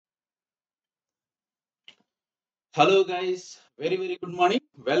Hello guys, very good morning.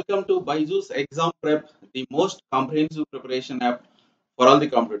 Welcome to BYJU'S Exam Prep, the most comprehensive preparation app for all the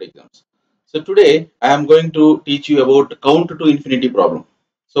competitive exams. So today I am going to teach you about count to infinity problem.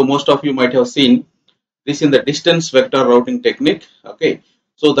 So most of you might have seen this in the distance vector routing technique. Okay,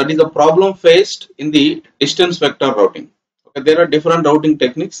 so that is a problem faced in the distance vector routing. Okay, there are different routing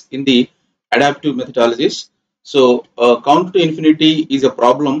techniques in the adaptive methodologies. So count to infinity is a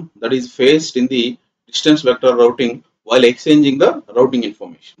problem that is faced in the distance vector routing while exchanging the routing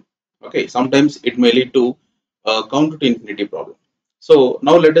information. Okay, sometimes it may lead to count to infinity problem. So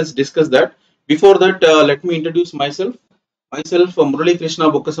now let us discuss that. Before that, let me introduce myself. Myself, Muralikrishna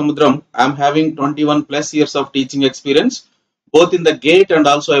Sir, I am having 21 plus years of teaching experience, both in the GATE and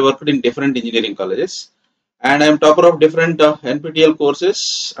also I worked in different engineering colleges. And I am topper of different NPTEL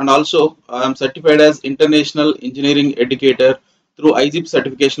courses, and also I am certified as International Engineering Educator through IZIP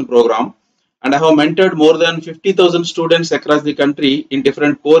certification program. And I have mentored more than 50,000 students across the country in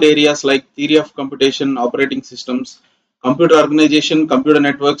different core areas like theory of computation, operating systems, computer organization, computer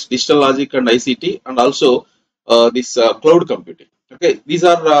networks, digital logic, and ICT, and also this cloud computing. Okay, these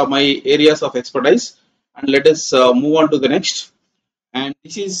are my areas of expertise, and let us move on to the next. And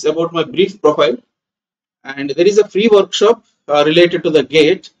this is about my brief profile. And there is a free workshop related to the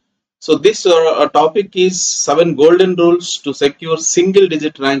GATE. So this topic is 7 golden rules to secure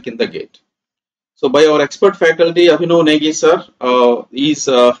single-digit rank in the GATE. So by our expert faculty, Abhinav Negi sir, he is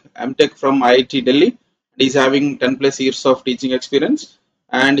MTech from IIT Delhi. He is having 10 plus years of teaching experience,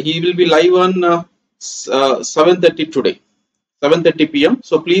 and he will be live on 7:30 today, 7:30 p.m.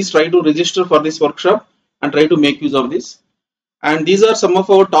 So please try to register for this workshop and try to make use of this. And these are some of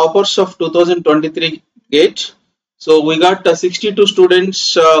our toppers of 2023 GATE. So we got 62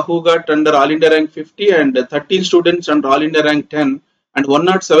 students who got under All India rank 50, and 13 students under All India rank 10, and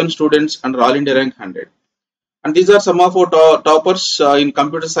 107 students under All India rank 100. And these are some of our toppers in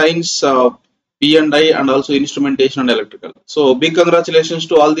computer science, P&I, and also instrumentation and electrical. So big congratulations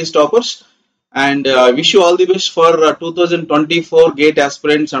to all these toppers, and wish you all the best for 2024 GATE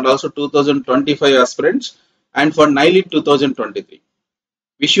aspirants and also 2025 aspirants, and for NILIT 2023.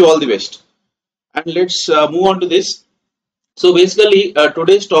 Wish you all the best. And let's move on to this. So basically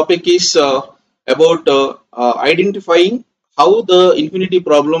today's topic is about identifying how the infinity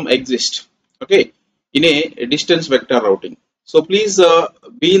problem exists, okay, in a distance vector routing. So please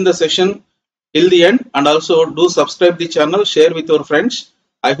be in the session till the end, and also do subscribe the channel, share with your friends.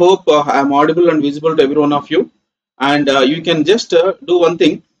 I hope I am audible and visible to every one of you. And you can just do one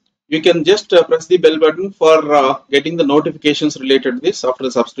thing. You can just press the bell button for getting the notifications related to this after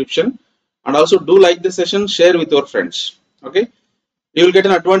the subscription. And also do like the session, share with your friends. Okay, you will get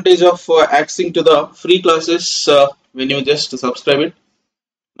an advantage of accessing to the free classes when you just subscribe it.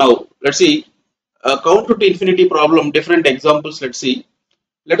 Now let's see, count to infinity problem, different examples. Let's see.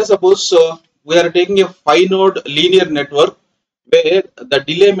 Let us suppose we are taking a 5-node linear network where the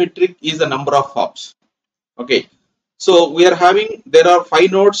delay metric is the number of hops. Okay, so we are having, there are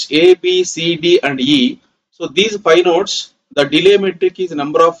 5 nodes A, B, C, D, and E. So these 5 nodes, the delay metric is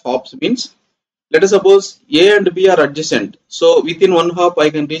number of hops, means let us suppose A and B are adjacent. So within one hop I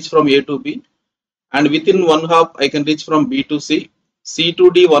can reach from A to B, and within one hop I can reach from B to C, C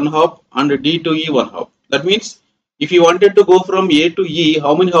to D one hop, and D to E one hop. That means if you wanted to go from A to E,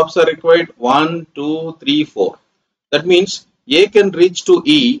 how many hops are required? 1, 2, 3, 4. That means A can reach to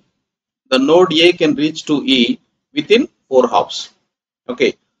E, the node A can reach to E within 4 hops.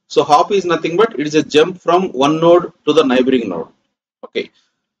 Okay, so hop is nothing but it is a jump from one node to the neighboring node. Okay,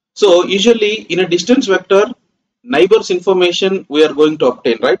 so usually in a distance vector, neighbors information we are going to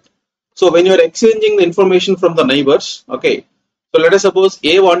obtain, right? So when you are exchanging the information from the neighbors, okay, so let us suppose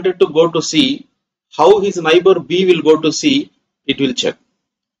A wanted to go to C, how his neighbor B will go to C, it will check.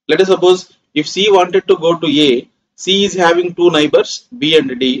 Let us suppose if C wanted to go to A, C is having 2 neighbors B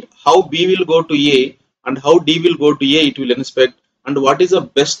and D, how B will go to A and how D will go to A, it will inspect, and what is the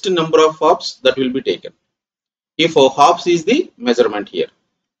best number of hops that will be taken. If hops is the measurement here,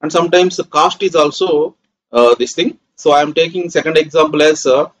 and sometimes the cost is also this thing. So I am taking second example as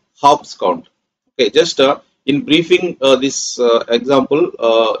hops count. Okay, just in briefing this example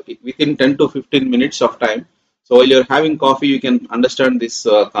within 10 to 15 minutes of time. So while you're having coffee, you can understand this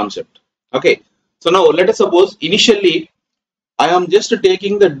concept. Okay, so now let us suppose initially I am just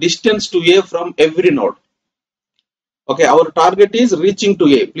taking the distance to A from every node. Okay, our target is reaching to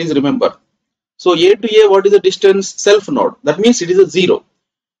A, please remember. So A to A, what is the distance? Self node. That means it is a 0.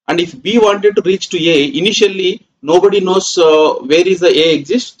 And if B wanted to reach to A, initially nobody knows where is the A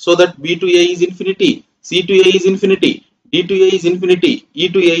exists, so that B to A is infinity, C to A is infinity, D to A is infinity, E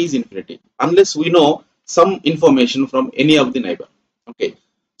to A is infinity. Unless we know some information from any of the neighbor. Okay,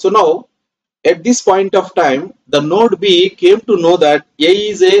 so now at this point of time, the node B came to know that A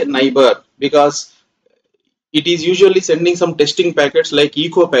is a neighbor because it is usually sending some testing packets like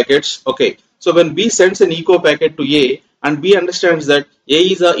echo packets. Okay, so when B sends an echo packet to A and B understands that A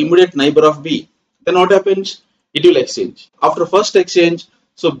is a immediate neighbor of B, then what happens? It will exchange. After first exchange,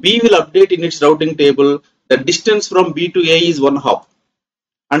 so B will update in its routing table the distance from B to A is 1 hop,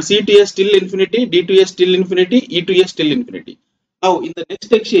 and C to A still infinity, D to A still infinity, E to A still infinity. Now in the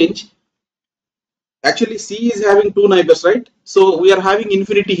next exchange, actually C is having two neighbors, right? So we are having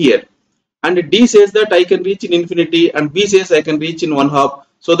infinity here, and D says that I can reach in infinity, and B says I can reach in 1 hop,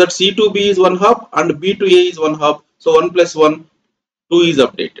 so that C to B is 1 hop and B to A is 1 hop, so 1 plus 1, 2 is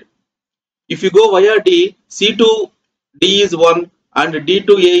updated. If you go via D, C to D is 1 and D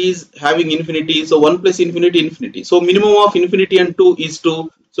to A is having infinity, so 1 plus infinity, infinity. So minimum of infinity and 2 is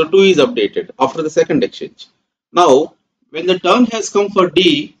 2, so 2 is updated after the second exchange. Now, when the turn has come for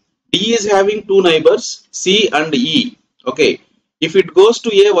D, D is having two neighbors, C and E. Okay, if it goes to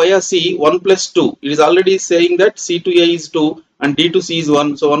A via C, 1 plus 2, it is already saying that C to A is 2 and D to C is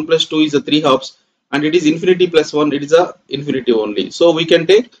 1, so 1 plus 2 is a 3 hops, and it is infinity plus 1, it is a infinity only. So we can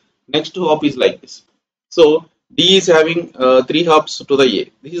take next hop is like this. So D is having 3 hops to the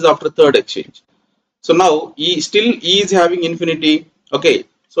A. This is after third exchange. So now E is having infinity. Okay,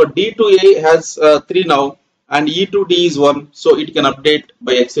 so D to A has 3 now, and E to D is 1, so it can update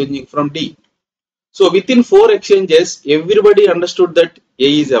by exchanging from D. So within 4 exchanges, everybody understood that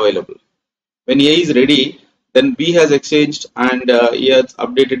A is available. When A is ready, then B has exchanged, and E has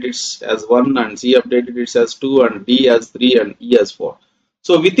updated it as 1, and C updated it as 2, and D as 3, and E as 4.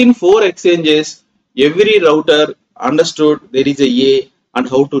 So within 4 exchanges, every router understood there is a and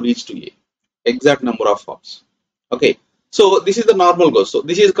how to reach to A. Exact number of hops. Okay, so this is the normal goal. So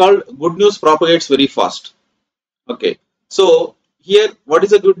this is called good news propagates very fast. Okay, so here what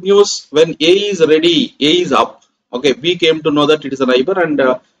is the good news? When A is ready, A is up. Okay, B came to know that it is a neighbor, and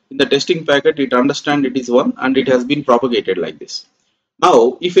in the testing packet it understands it is 1, and it has been propagated like this.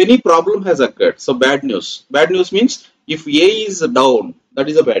 Now if any problem has occurred, so bad news. Bad news means if A is down, that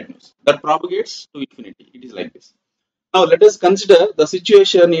is a bad news. That propagates to infinity. It is like this. Now let us consider the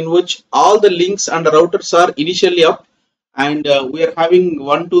situation in which all the links and routers are initially up, and we are having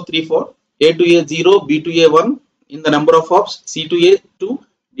 1, 2, 3, 4, A to A 0, B to A 1 in the number of hops, C to A 2,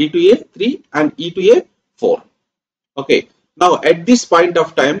 D to A 3, and E to A 4. Okay. Now at this point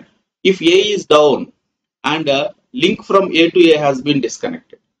of time, if A is down and a link from A to A has been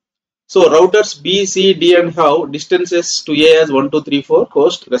disconnected, so routers B, C, D and have distances to A as 1, 2, 3, 4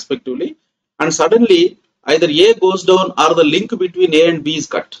 host respectively, and suddenly either A goes down or the link between A and B is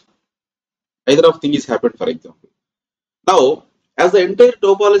cut. Either of things happened, for example. Now, as the entire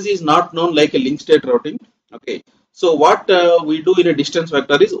topology is not known like a link state routing, okay, so what we do in a distance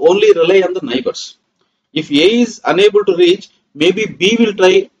vector is only rely on the neighbors. If A is unable to reach, maybe B will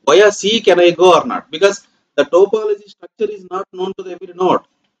try via C, can I go or not, because the topology structure is not known to every node.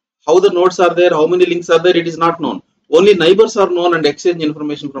 How the nodes are there, how many links are there, it is not known. Only neighbors are known and exchange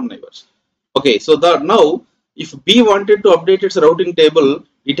information from neighbors. Okay, so now if B wanted to update its routing table,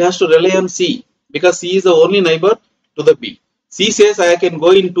 it has to rely on C because C is the only neighbor to the B. C says I can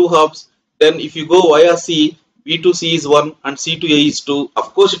go in 2 hops. Then if you go via C, B to C is 1 and C to A is 2.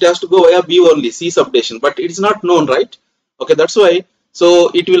 Of course, it has to go via B only, C updation, but it is not known, right? Okay, that's why. So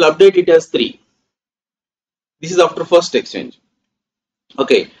it will update it as 3. This is after first exchange.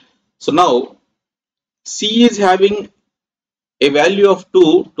 Okay, so now C is having a value of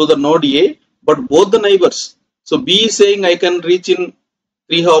 2 to the node A, but both the neighbors. So B is saying I can reach in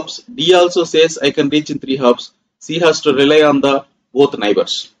 3 hops. D also says I can reach in 3 hops. C has to rely on the both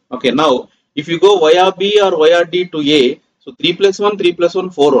neighbors. Okay, now if you go via B or via D to A, so 3 plus 1, 3 plus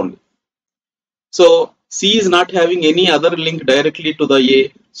 1, 4 only. So C is not having any other link directly to the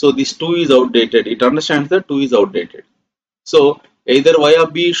A, so this 2 is outdated. It understands that 2 is outdated. So either via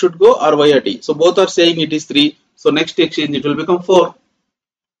B should go or via D. So both are saying it is 3. So next exchange it will become 4.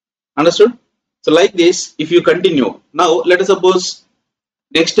 Understood? So like this, if you continue. Now let us suppose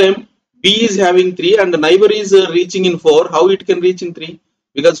next time B is having 3 and the neighbor is reaching in 4. How it can reach in 3?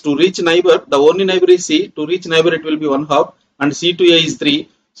 Because to reach neighbor, the only neighbor is C. To reach neighbor it will be 1 hop, and C to A is 3.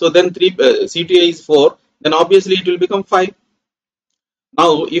 So then C to A is 4. Then obviously it will become 5.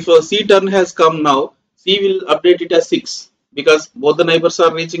 Now if a C turn has come now, C will update it as 6. Because both the neighbors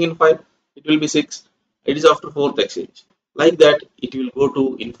are reaching in 5. It will be 6. It is after 4th exchange. Like that, it will go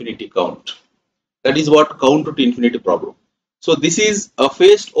to infinity count. That is what count to infinity problem. So this is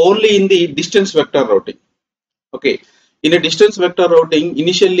faced only in the distance vector routing. Okay, in a distance vector routing,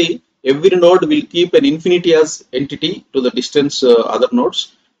 initially every node will keep an infinity as entity to the distance other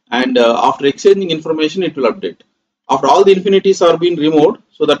nodes, and after exchanging information it will update. After all the infinities are being removed,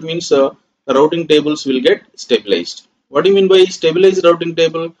 so that means the routing tables will get stabilized. What do you mean by stabilized routing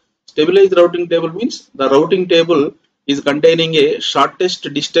table? Stabilized routing table means the routing table is containing a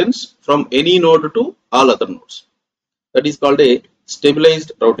shortest distance from any node to all other nodes. That is called a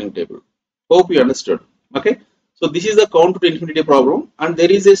stabilized routing table. Hope you understood. Okay. So this is the count to infinity problem, and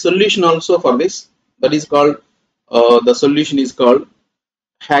there is a solution also for this. That is called the solution is called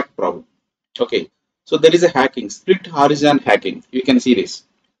hack problem. Okay. So there is a hacking, split horizon hacking. You can see this.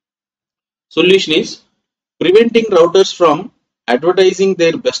 Solution is preventing routers from advertising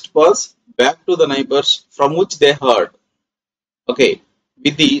their best paths back to the neighbors from which they heard. Okay,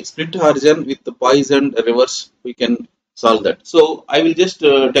 with the split horizon with the poisoned reverse, we can solve that. So I will just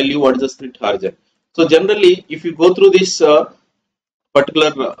tell you what is the split horizon. So generally, if you go through this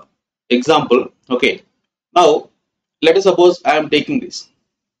particular example, okay, now let us suppose I am taking this.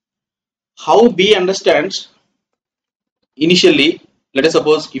 How B understands initially, let us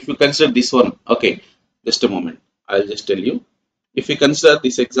suppose if you consider this one, okay, just a moment, I'll just tell you. If you consider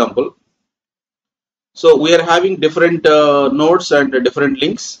this example, so we are having different nodes and different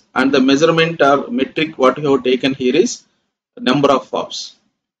links, and the measurement or metric what we have taken here is number of hops.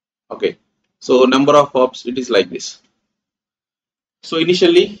 Okay, so number of hops, it is like this. So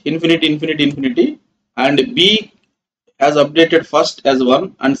initially infinity, infinity, infinity, and B has updated first as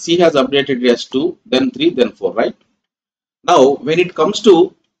 1 and C has updated as 2, then 3, then 4, right? Now when it comes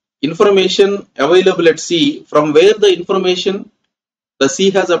to information available at C, from where the information the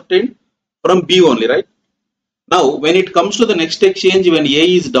C has obtained? From B only, right? Now when it comes to the next exchange, when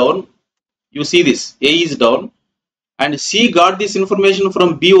A is down, you see this, A is down, and C got this information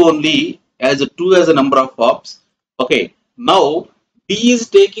from B only as 2 as a number of hops. Okay, now B is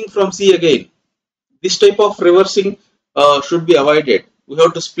taking from C again. This type of reversing should be avoided. We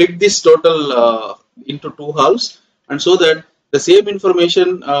have to split this total into two halves, and so that the same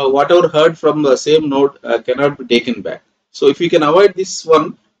information, whatever heard from the same node, cannot be taken back. So if we can avoid this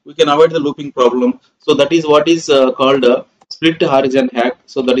one, we can avoid the looping problem. So that is what is called a split horizon hack.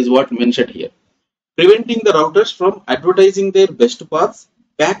 So that is what mentioned here. Preventing the routers from advertising their best paths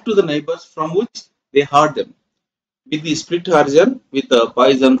back to the neighbors from which they heard them with the split horizon with the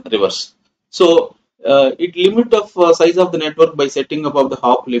Poisson reverse. So it limit of size of the network by setting up of the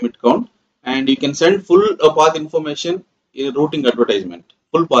hop limit count, and you can send full path information in routing advertisement,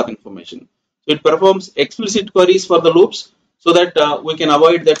 full path information. So it performs explicit queries for the loops so that we can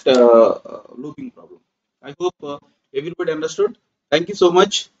avoid that looping problem. I hope everybody understood. Thank you so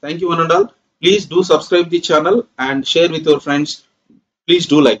much. Thank you one and all. Please do subscribe the channel and share with your friends. Please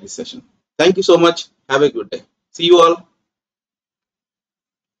do like this session. Thank you so much. Have a good day. See you all.